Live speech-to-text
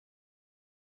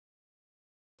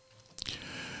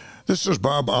This is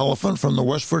Bob Oliphant from the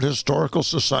Westford Historical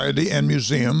Society and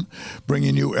Museum,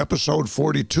 bringing you episode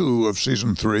 42 of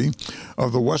season 3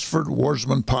 of the Westford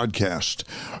Wardsman podcast.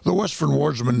 The Westford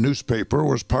Wardsman newspaper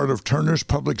was part of Turner's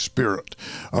Public Spirit,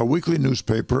 a weekly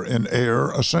newspaper in Ayer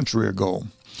a century ago.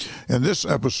 In this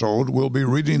episode, we'll be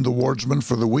reading the Wardsman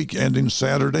for the week ending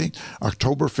Saturday,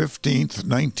 October 15th,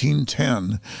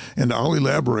 1910, and I'll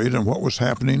elaborate on what was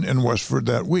happening in Westford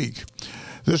that week.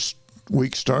 This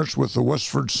week starts with the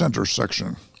Westford Center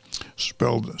section,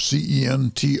 spelled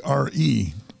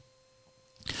C-E-N-T-R-E.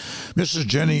 Mrs.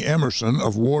 Jenny Emerson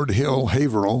of Ward Hill,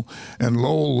 Haverhill, and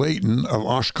Lowell Layton of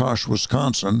Oshkosh,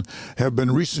 Wisconsin, have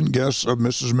been recent guests of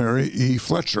Mrs. Mary E.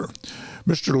 Fletcher.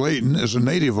 Mr. Layton is a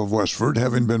native of Westford,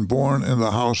 having been born in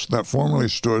the house that formerly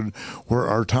stood where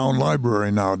our town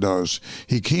library now does.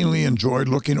 He keenly enjoyed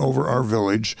looking over our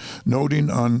village, noting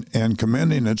on and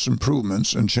commending its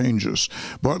improvements and changes.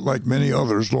 But like many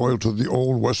others loyal to the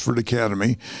old Westford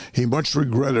Academy, he much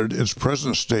regretted its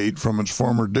present state from its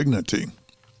former dignity.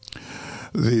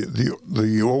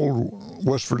 The old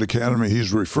Westford Academy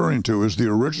he's referring to is the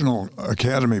original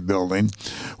Academy building,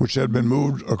 which had been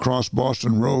moved across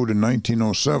Boston Road in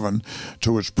 1907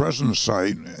 to its present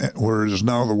site, where it is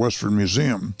now the Westford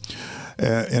Museum.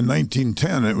 In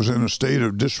 1910, it was in a state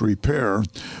of disrepair,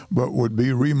 but would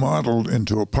be remodeled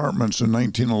into apartments in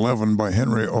 1911 by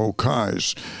Henry O.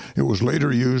 Keyes. It was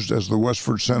later used as the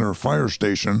Westford Center Fire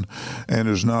Station and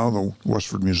is now the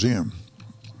Westford Museum.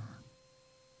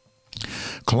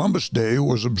 Columbus Day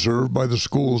was observed by the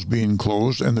schools being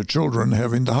closed and the children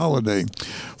having the holiday.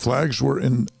 Flags were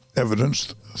in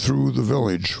evidence through the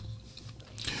village.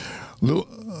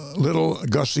 Little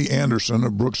Gussie Anderson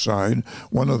of Brookside,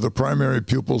 one of the primary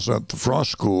pupils at the Frost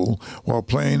School, while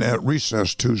playing at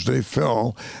recess Tuesday,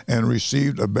 fell and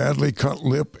received a badly cut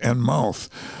lip and mouth.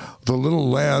 The little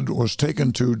lad was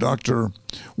taken to Dr.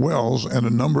 Wells, and a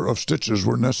number of stitches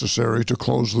were necessary to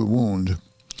close the wound.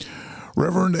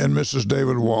 Reverend and Mrs.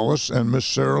 David Wallace and Miss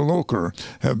Sarah Loker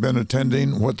have been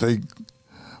attending what they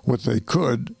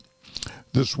could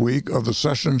this week of the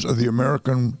sessions of the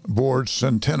American Board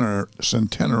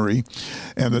Centenary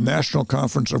and the National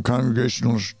Conference of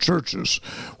Congregational Churches,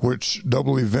 which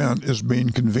double event is being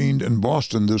convened in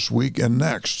Boston this week and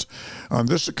next. On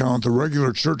this account, the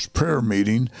regular church prayer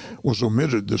meeting was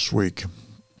omitted this week.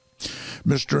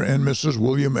 Mr. and Mrs.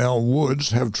 William L. Woods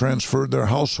have transferred their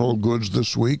household goods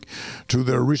this week to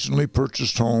their recently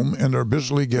purchased home and are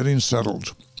busily getting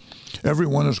settled.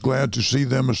 Everyone is glad to see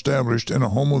them established in a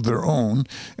home of their own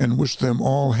and wish them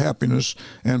all happiness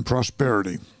and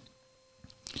prosperity.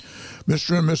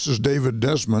 Mr. and Mrs. David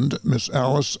Desmond, Miss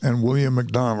Alice, and William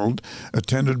McDonald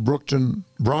attended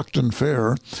Brockton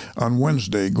Fair on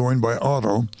Wednesday, going by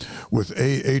auto with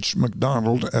A.H.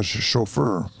 McDonald as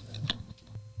chauffeur.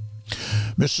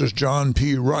 Mrs. John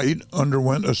P. Wright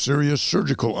underwent a serious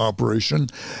surgical operation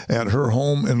at her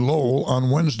home in Lowell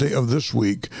on Wednesday of this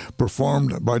week,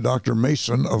 performed by Dr.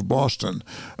 Mason of Boston,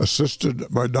 assisted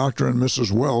by Dr. and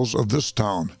Mrs. Wells of this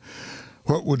town.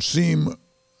 What would seem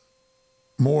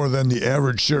more than the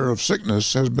average share of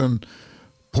sickness has been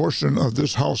portion of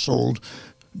this household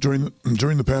during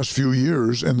the past few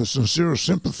years, and the sincere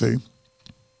sympathy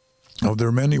of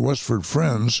their many Westford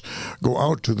friends go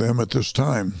out to them at this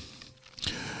time.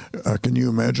 Can you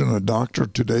imagine a doctor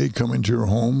today coming to your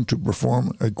home to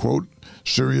perform a, quote,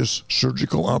 serious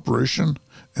surgical operation,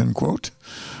 end quote?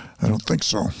 I don't think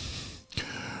so.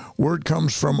 Word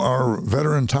comes from our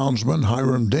veteran townsman,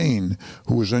 Hiram Dane,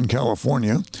 who is in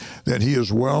California, that he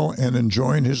is well and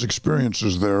enjoying his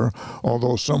experiences there,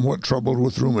 although somewhat troubled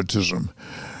with rheumatism.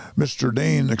 Mr.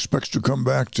 Dane expects to come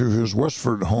back to his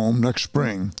Westford home next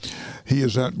spring. He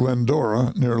is at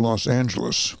Glendora, near Los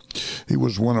Angeles. He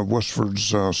was one of Westford's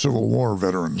Civil War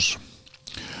veterans.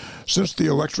 Since the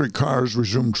electric cars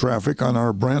resumed traffic on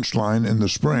our branch line in the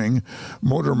spring,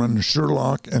 motorman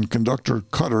Sherlock and conductor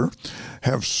Cutter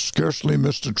have scarcely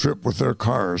missed a trip with their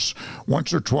cars.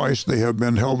 Once or twice they have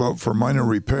been held up for minor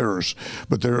repairs,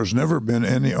 but there has never been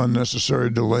any unnecessary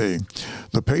delay.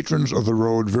 The patrons of the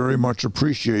road very much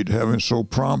appreciate having so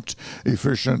prompt,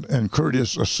 efficient, and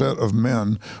courteous a set of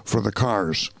men for the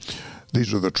cars.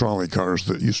 These are the trolley cars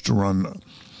that used to run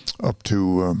up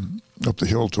the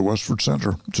hill to Westford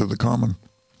Center, to the Common.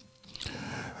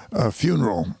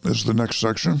 Funeral is the next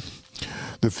section.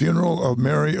 The funeral of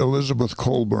Mary Elizabeth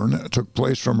Colburn took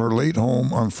place from her late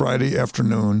home on Friday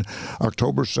afternoon,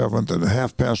 October 7th at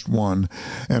 1:30,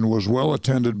 and was well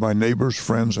attended by neighbors,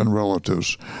 friends, and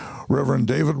relatives. Reverend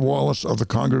David Wallace of the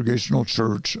Congregational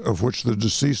Church, of which the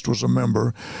deceased was a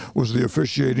member, was the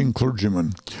officiating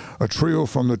clergyman. A trio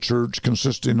from the church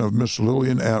consisting of Miss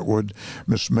Lillian Atwood,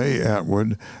 Miss May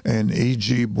Atwood, and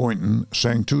E.G. Boynton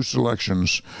sang two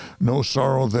selections, No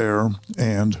Sorrow There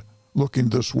and Looking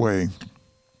This Way.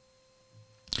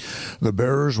 The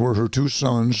bearers were her two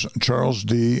sons, Charles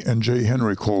D. and J.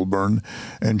 Henry Colburn,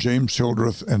 and James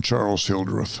Hildreth and Charles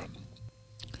Hildreth.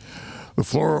 The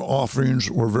floral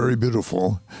offerings were very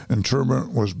beautiful.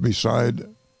 Interment was beside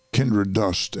kindred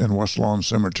dust in West Lawn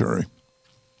Cemetery.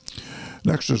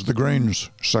 Next is the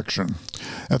Grange section.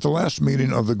 At the last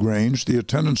meeting of the Grange, the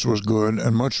attendance was good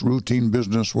and much routine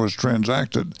business was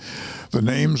transacted. The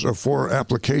names of 4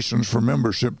 applications for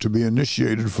membership to be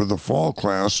initiated for the fall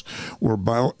class were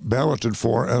balloted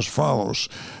for as follows: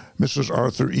 Mrs.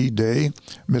 Arthur E. Day,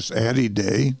 Miss Addie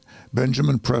Day,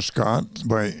 Benjamin Prescott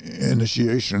by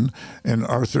initiation, and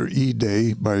Arthur E.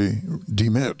 Day by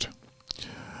demit.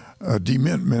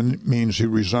 Demit means he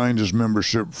resigned his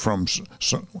membership from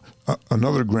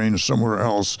another Grange somewhere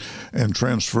else and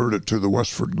transferred it to the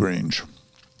Westford Grange.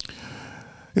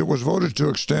 It was voted to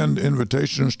extend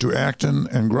invitations to Acton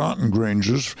and Groton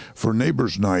Granges for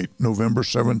Neighbors' Night, November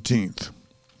 17th.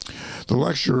 The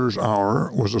lecturer's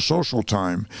hour was a social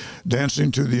time. Dancing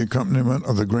to the accompaniment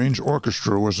of the Grange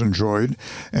Orchestra was enjoyed,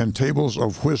 and tables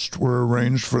of whist were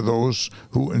arranged for those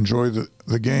who enjoy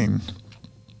the game.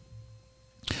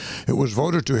 It was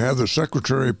voted to have the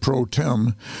Secretary Pro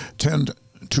Tem tend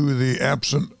to the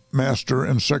absent Master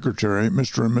and Secretary,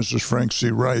 Mr. and Mrs. Frank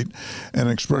C. Wright, an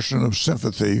expression of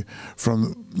sympathy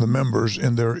from the members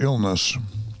in their illness.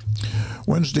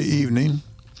 Wednesday evening,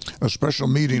 a special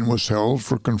meeting was held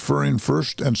for conferring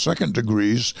first and second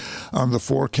degrees on the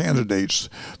 4 candidates.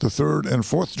 The third and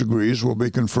fourth degrees will be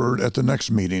conferred at the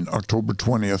next meeting, October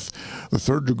 20th, the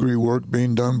third degree work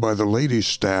being done by the ladies'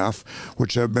 staff,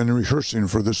 which have been rehearsing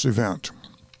for this event.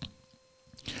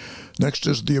 Next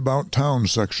is the About Town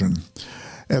section.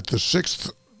 At the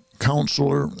 6th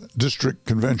Councilor District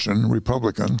Convention,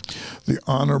 Republican, the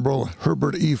Honorable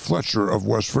Herbert E. Fletcher of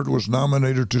Westford was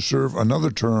nominated to serve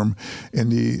another term in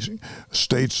the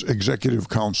state's Executive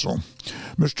Council.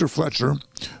 Mr. Fletcher,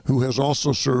 who has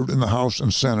also served in the House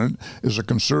and Senate, is a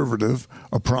conservative,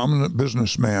 a prominent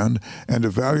businessman, and a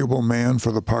valuable man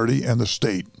for the party and the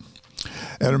state.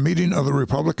 At a meeting of the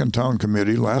Republican Town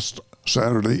Committee last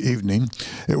Saturday evening,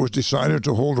 it was decided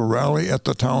to hold a rally at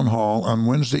the Town Hall on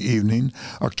Wednesday evening,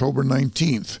 October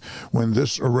 19th, when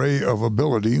this array of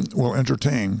ability will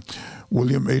entertain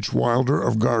William H. Wilder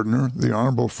of Gardner, the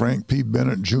Honorable Frank P.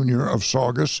 Bennett, Jr. of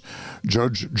Saugus,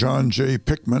 Judge John J.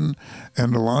 Pickman,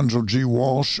 and Alonzo G.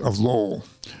 Walsh of Lowell.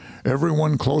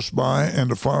 Everyone close by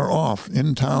and afar off,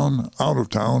 in town, out of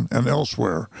town, and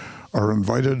elsewhere, are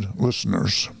invited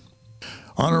listeners.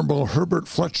 Honorable Herbert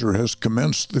Fletcher has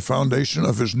commenced the foundation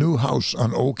of his new house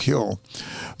on Oak Hill.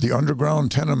 The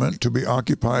underground tenement to be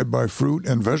occupied by fruit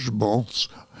and vegetables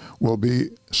will be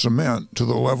cement to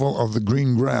the level of the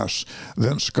green grass,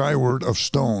 then skyward of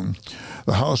stone.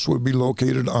 The house will be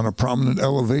located on a prominent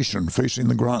elevation facing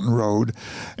the Groton Road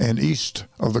and east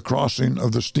of the crossing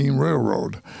of the Steam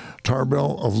Railroad.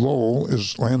 Tarbell of Lowell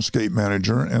is landscape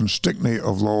manager, and Stickney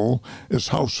of Lowell is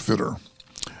house fitter.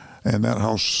 And that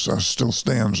house still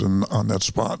stands on that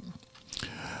spot.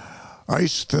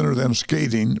 Ice thinner than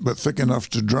skating, but thick enough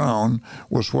to drown,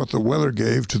 was what the weather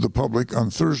gave to the public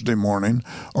on Thursday morning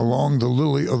along the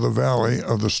lily of the valley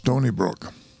of the Stony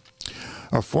Brook.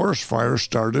 A forest fire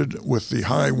started with the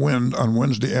high wind on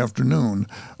Wednesday afternoon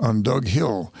on Dug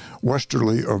Hill,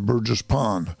 westerly of Burgess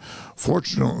Pond.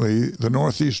 Fortunately, the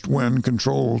northeast wind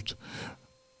controlled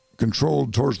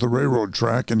towards the railroad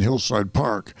track in Hillside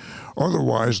Park.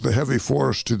 Otherwise, the heavy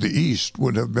forest to the east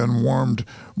would have been warmed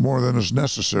more than is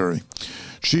necessary.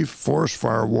 Chief Forest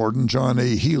Fire Warden John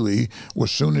A. Healy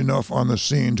was soon enough on the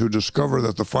scene to discover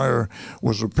that the fire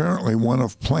was apparently one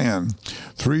of plan.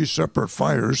 3 separate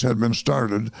fires had been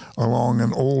started along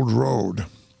an old road.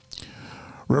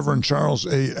 Reverend Charles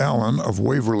A. Allen of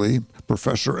Waverly,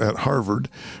 professor at Harvard,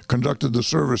 conducted the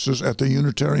services at the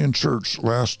Unitarian Church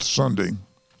last Sunday.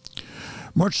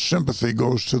 Much sympathy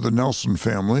goes to the Nelson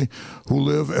family, who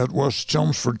live at West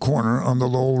Chelmsford Corner on the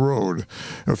Lowell Road.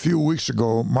 A few weeks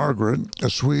ago, Margaret, a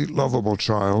sweet, lovable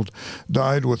child,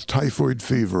 died with typhoid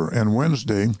fever, and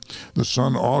Wednesday, the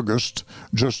son August,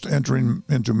 just entering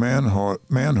into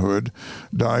manhood,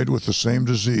 died with the same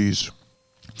disease.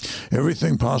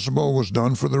 Everything possible was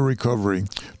done for the recovery.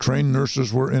 Trained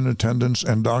nurses were in attendance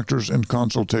and doctors in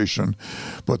consultation,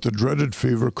 but the dreaded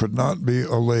fever could not be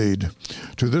allayed.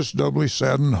 To this doubly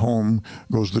saddened home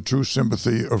goes the true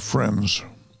sympathy of friends.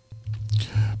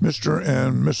 Mr.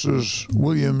 and Mrs.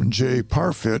 William J.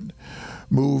 Parfit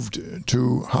moved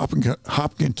to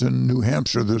Hopkinton, New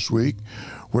Hampshire this week,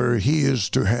 where he is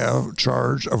to have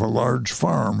charge of a large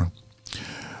farm.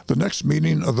 The next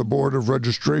meeting of the Board of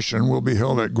Registration will be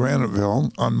held at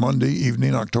Graniteville on Monday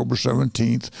evening, October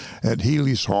 17th at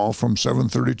Healy's Hall from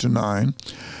 7:30 to 9,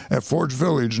 at Forge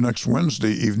Village next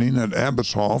Wednesday evening at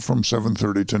Abbott's Hall from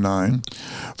 7:30 to 9.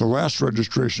 The last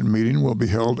registration meeting will be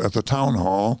held at the Town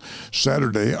Hall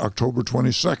Saturday, October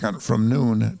 22nd from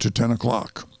noon to 10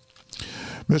 o'clock.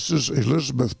 Mrs.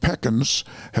 Elizabeth Peckins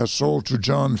has sold to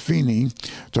John Feeney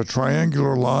the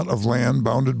triangular lot of land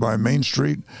bounded by Main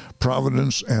Street,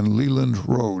 Providence, and Leland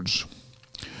Roads.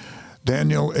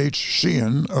 Daniel H.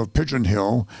 Sheehan of Pigeon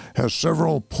Hill has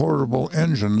several portable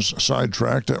engines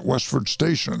sidetracked at Westford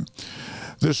Station.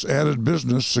 This added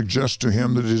business suggests to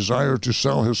him the desire to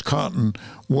sell his cotton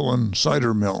woolen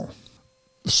cider mill.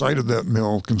 The site of that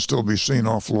mill can still be seen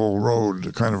off Lowell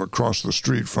Road, kind of across the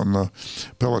street from the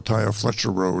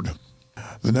Pelatiah-Fletcher Road.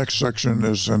 The next section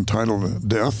is entitled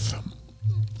Death.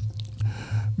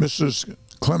 Mrs.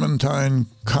 Clementine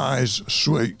Kai's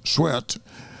Sweat,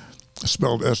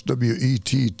 spelled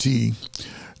S-W-E-T-T,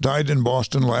 died in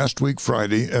Boston last week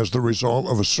Friday as the result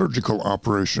of a surgical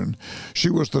operation.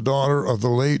 She was the daughter of the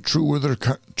late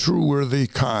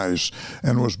Trueworthy Kais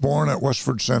and was born at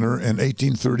Westford Center in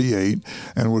 1838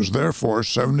 and was therefore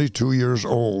 72 years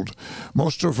old.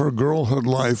 Most of her girlhood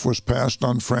life was passed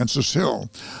on Francis Hill,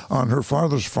 on her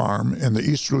father's farm in the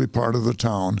easterly part of the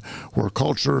town, where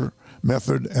culture,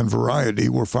 method, and variety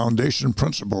were foundation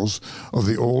principles of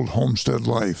the old homestead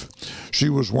life. She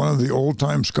was one of the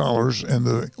old-time scholars in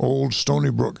the old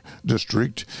Stony Brook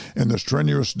district in the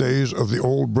strenuous days of the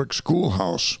old brick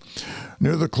schoolhouse.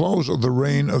 Near the close of the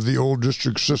reign of the old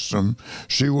district system,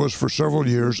 she was for several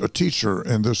years a teacher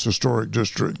in this historic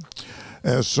district.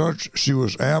 As such, she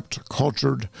was apt,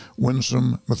 cultured,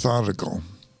 winsome, methodical.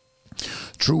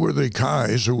 Trueworthy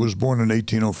Kais, who was born in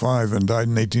 1805 and died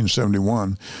in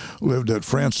 1871, lived at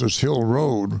Francis Hill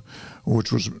Road,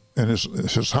 and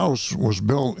his house was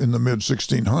built in the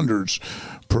mid-1600s,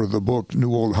 per the book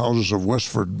New Old Houses of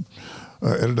Westford,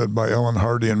 edited by Ellen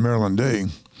Hardy and Marilyn Day.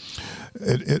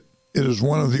 It is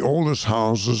one of the oldest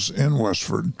houses in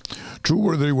Westford.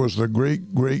 Trueworthy was the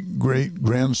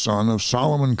great-great-great-grandson of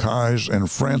Solomon Kais and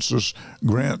Francis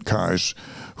Grant Kais,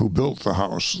 who built the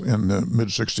house in the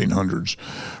mid-1600s.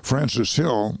 Francis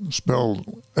Hill,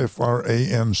 spelled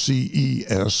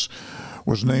F-R-A-N-C-E-S,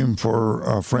 was named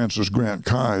for Frances Grant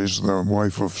Kais, the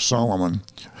wife of Solomon.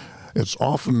 It's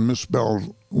often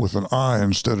misspelled with an I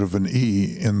instead of an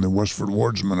E in the Westford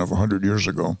Wardsman of 100 years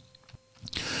ago.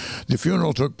 The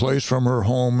funeral took place from her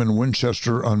home in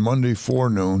Winchester on Monday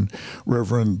forenoon,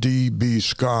 Reverend D.B.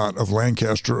 Scott of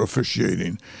Lancaster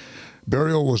officiating.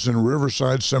 Burial was in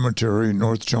Riverside Cemetery,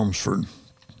 North Chelmsford.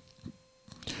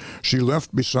 She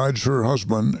left besides her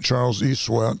husband, Charles E.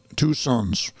 Sweat, 2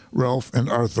 sons, Ralph and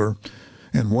Arthur,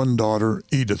 and 1 daughter,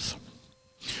 Edith.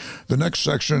 The next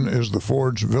section is the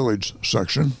Forge Village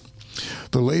section.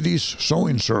 The Ladies'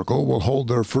 Sewing Circle will hold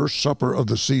their first supper of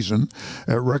the season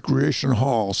at Recreation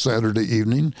Hall Saturday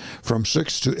evening from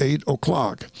 6 to 8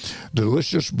 o'clock.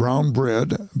 Delicious brown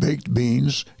bread, baked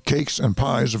beans, cakes and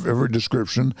pies of every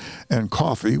description, and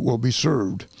coffee will be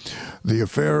served. The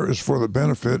affair is for the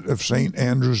benefit of St.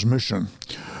 Andrew's Mission.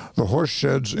 The horse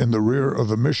sheds in the rear of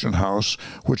the mission house,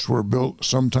 which were built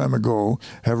some time ago,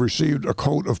 have received a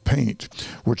coat of paint,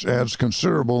 which adds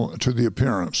considerable to the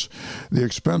appearance. The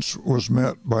expense was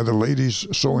met by the Ladies'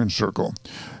 Sewing Circle.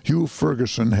 Hugh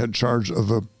Ferguson had charge of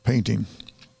the painting.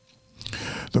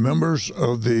 The members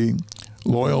of the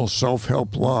Loyal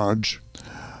Self-Help Lodge,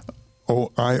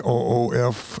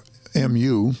 IOOFMU,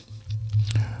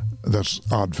 that's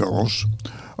Oddfellows,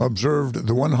 observed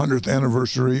the 100th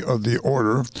anniversary of the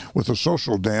order with a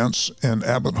social dance in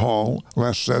Abbott Hall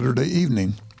last Saturday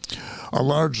evening. A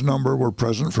large number were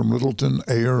present from Littleton,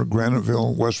 Ayer,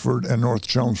 Graniteville, Westford, and North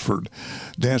Chelmsford.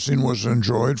 Dancing was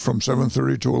enjoyed from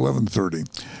 7:30 to 11:30.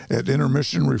 At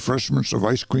intermission, refreshments of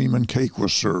ice cream and cake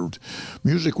was served.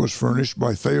 Music was furnished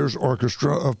by Thayer's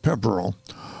Orchestra of Pepperell.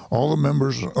 All the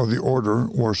members of the order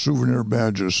wore souvenir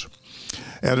badges.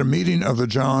 At a meeting of the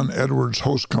John Edwards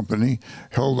Host Company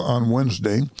held on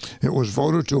Wednesday, it was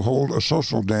voted to hold a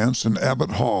social dance in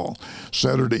Abbott Hall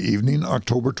Saturday evening,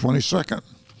 October 22nd.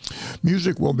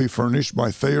 Music will be furnished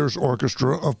by Thayer's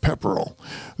Orchestra of Pepperell.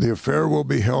 The affair will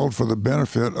be held for the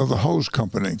benefit of the Hose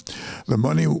Company. The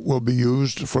money will be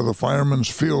used for the Firemen's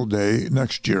Field Day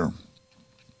next year.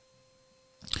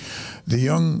 The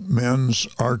Young Men's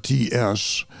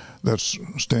RTS, that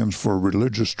stands for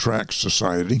Religious Tract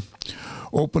Society,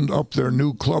 opened up their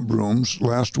new club rooms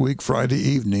last week, Friday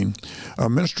evening. A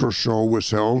minstrel show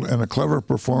was held and a clever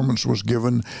performance was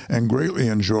given and greatly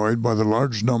enjoyed by the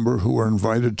large number who were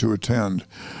invited to attend.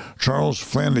 Charles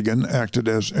Flanagan acted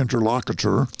as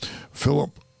interlocutor.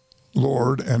 Philip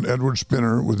Lord and Edward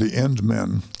Spinner were the end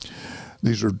men.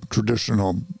 These are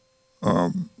traditional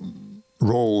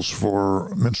roles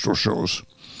for minstrel shows.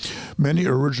 Many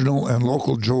original and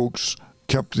local jokes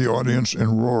kept the audience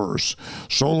in roars.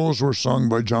 Solos were sung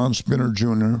by John Spinner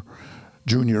Jr.,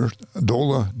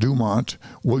 Dola Dumont,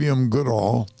 William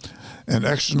Goodall. An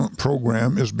excellent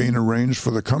program is being arranged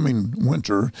for the coming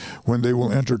winter when they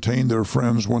will entertain their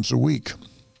friends once a week.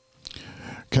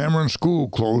 Cameron School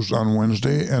closed on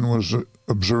Wednesday and was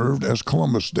observed as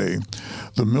Columbus Day.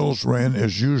 The mills ran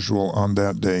as usual on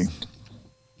that day.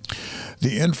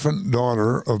 The infant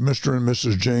daughter of Mr. and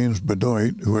Mrs. James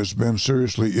Bedoit, who has been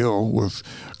seriously ill with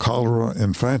cholera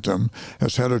infantum,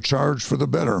 has had a change for the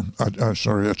better.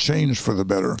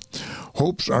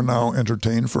 Hopes are now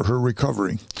entertained for her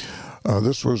recovery.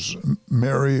 This was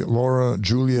Mary Laura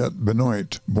Juliet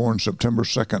Benoit, born September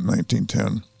 2nd,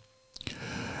 1910.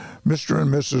 Mr.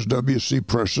 and Mrs. W.C.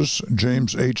 Precious,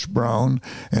 James H. Brown,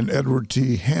 and Edward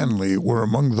T. Hanley were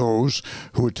among those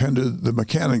who attended the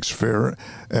Mechanics Fair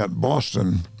at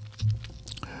Boston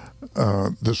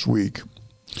this week.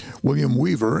 William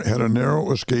Weaver had a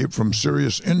narrow escape from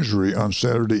serious injury on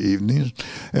Saturday evening.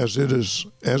 As it is,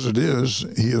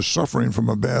 he is suffering from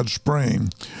a bad sprain.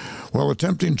 While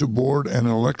attempting to board an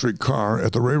electric car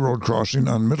at the railroad crossing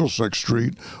on Middlesex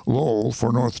Street, Lowell,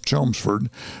 for North Chelmsford,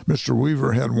 Mr.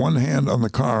 Weaver had one hand on the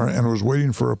car and was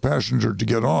waiting for a passenger to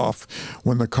get off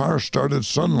when the car started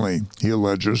suddenly, he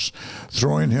alleges,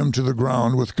 throwing him to the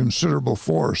ground with considerable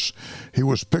force. He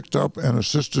was picked up and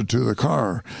assisted to the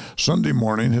car. Sunday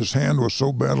morning, his hand was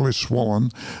so badly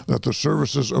swollen that the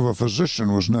services of a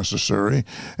physician was necessary,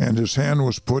 and his hand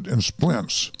was put in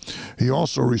splints. He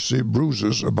also received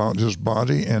bruises about his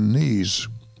body and knees.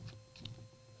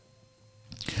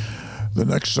 The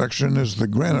next section is the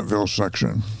Graniteville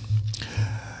section.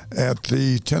 At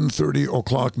the 10:30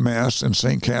 o'clock Mass in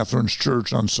St. Catherine's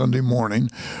Church on Sunday morning,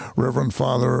 Reverend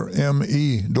Father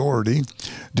M.E. Doherty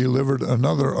delivered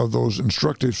another of those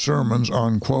instructive sermons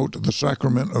on, quote, the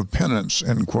sacrament of penance,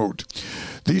 end quote.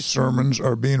 These sermons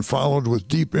are being followed with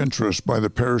deep interest by the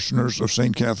parishioners of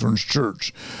St. Catherine's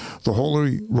Church. The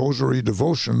Holy Rosary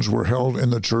devotions were held in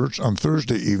the church on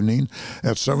Thursday evening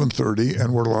at 7:30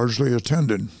 and were largely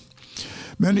attended.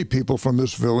 Many people from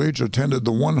this village attended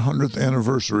the 100th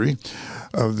anniversary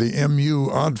of the MU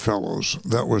Oddfellows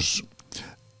that was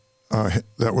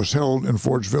held in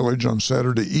Forge Village on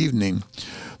Saturday evening.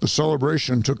 The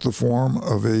celebration took the form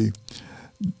of a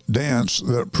dance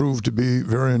that proved to be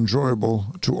very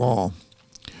enjoyable to all.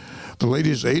 The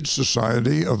Ladies' Aid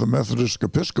Society of the Methodist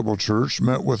Episcopal Church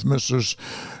met with Mrs.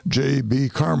 J.B.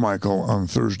 Carmichael on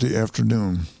Thursday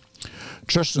afternoon.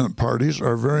 Chestnut parties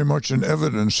are very much in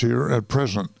evidence here at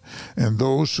present, and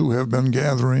those who have been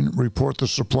gathering report the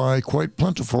supply quite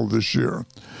plentiful this year.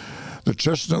 The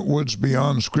chestnut woods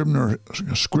beyond Scribner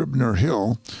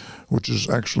Hill, which is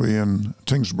actually in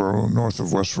Tingsboro, north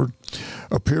of Westford,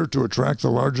 appear to attract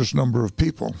the largest number of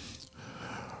people.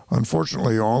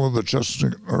 Unfortunately, all of the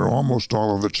chestnut, or almost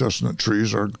all of the chestnut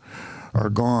trees are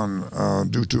gone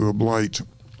due to a blight.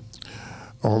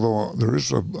 Although there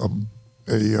is a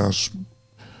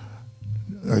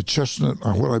chestnut,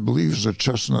 what I believe is a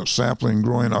chestnut sapling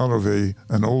growing out of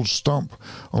an old stump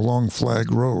along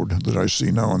Flag Road that I see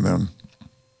now and then.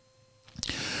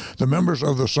 The members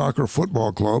of the soccer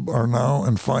football club are now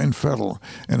in fine fettle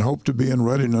and hope to be in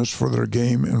readiness for their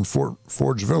game in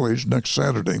Forge Village next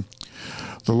Saturday.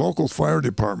 The local fire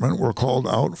department were called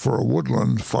out for a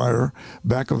woodland fire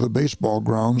back of the baseball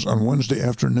grounds on Wednesday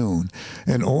afternoon,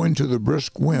 and owing to the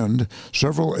brisk wind,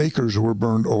 several acres were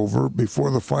burned over before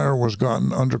the fire was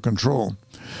gotten under control.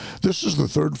 This is the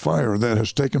third fire that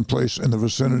has taken place in the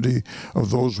vicinity of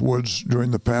those woods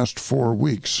during the past 4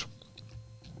 weeks.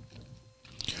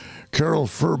 Carol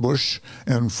Furbush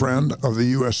and friend of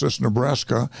the USS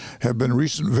Nebraska have been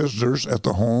recent visitors at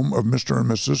the home of Mr.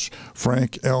 and Mrs.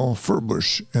 Frank L.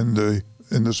 Furbush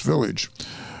in this village.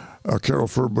 Carol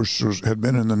Furbush had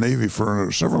been in the Navy for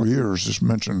several years, is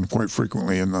mentioned quite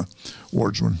frequently in the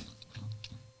Wardsman.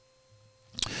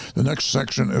 The next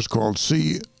section is called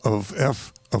C of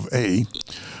F of A,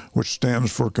 which stands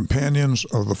for Companions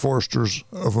of the Foresters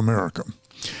of America.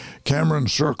 Cameron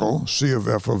Circle, C of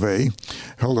F of A,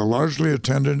 held a largely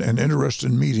attended and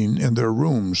interested meeting in their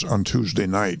rooms on Tuesday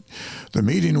night. The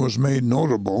meeting was made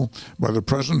notable by the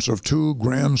presence of two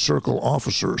Grand Circle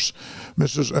officers,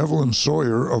 Mrs. Evelyn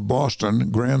Sawyer of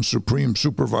Boston, Grand Supreme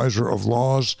Supervisor of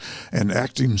Laws and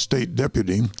Acting State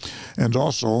Deputy, and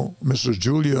also Mrs.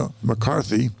 Julia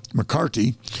McCarthy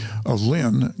of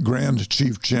Lynn, Grand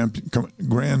Chief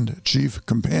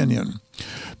Companion.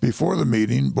 Before the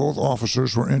meeting, both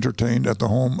officers were entertained at the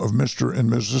home of Mr. and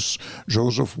Mrs.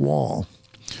 Joseph Wall.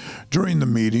 During the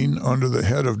meeting, under the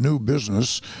head of new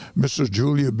business, Mrs.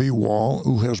 Julia B. Wall,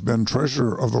 who has been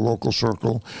treasurer of the local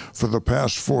circle for the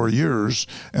past 4 years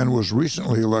and was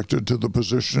recently elected to the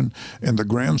position in the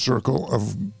Grand Circle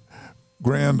of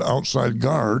Grand Outside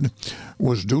Guard,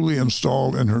 was duly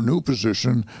installed in her new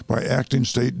position by Acting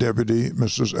State Deputy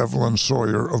Mrs. Evelyn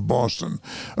Sawyer of Boston,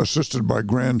 assisted by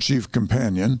Grand Chief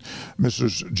Companion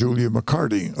Mrs. Julia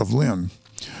McCarty of Lynn.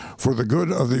 For the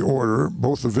good of the order,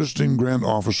 both the visiting Grand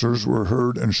Officers were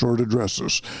heard in short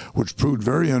addresses, which proved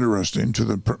very interesting to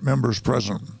the members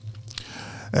present.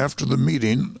 After the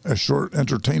meeting, a short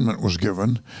entertainment was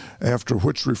given, after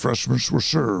which refreshments were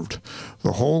served.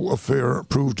 The whole affair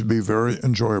proved to be very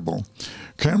enjoyable.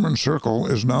 Cameron Circle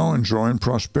is now enjoying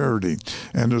prosperity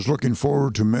and is looking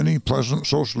forward to many pleasant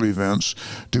social events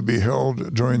to be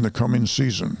held during the coming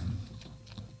season.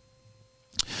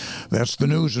 That's the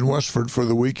news in Westford for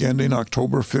the week ending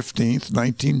October 15th,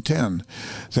 1910.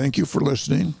 Thank you for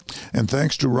listening, and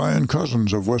thanks to Ryan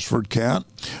Cousins of Westford Cat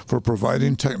for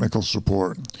providing technical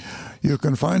support. You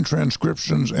can find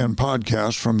transcriptions and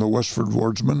podcasts from the Westford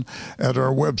Wardsman at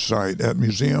our website at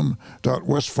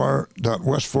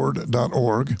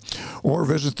museum.westford.org, or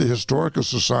visit the Historical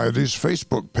Society's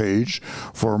Facebook page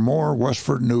for more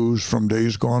Westford news from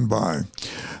days gone by.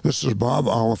 This is Bob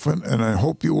Oliphant, and I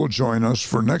hope you will join us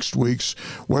for next week's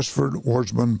Westford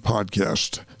Wardsman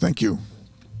podcast. Thank you.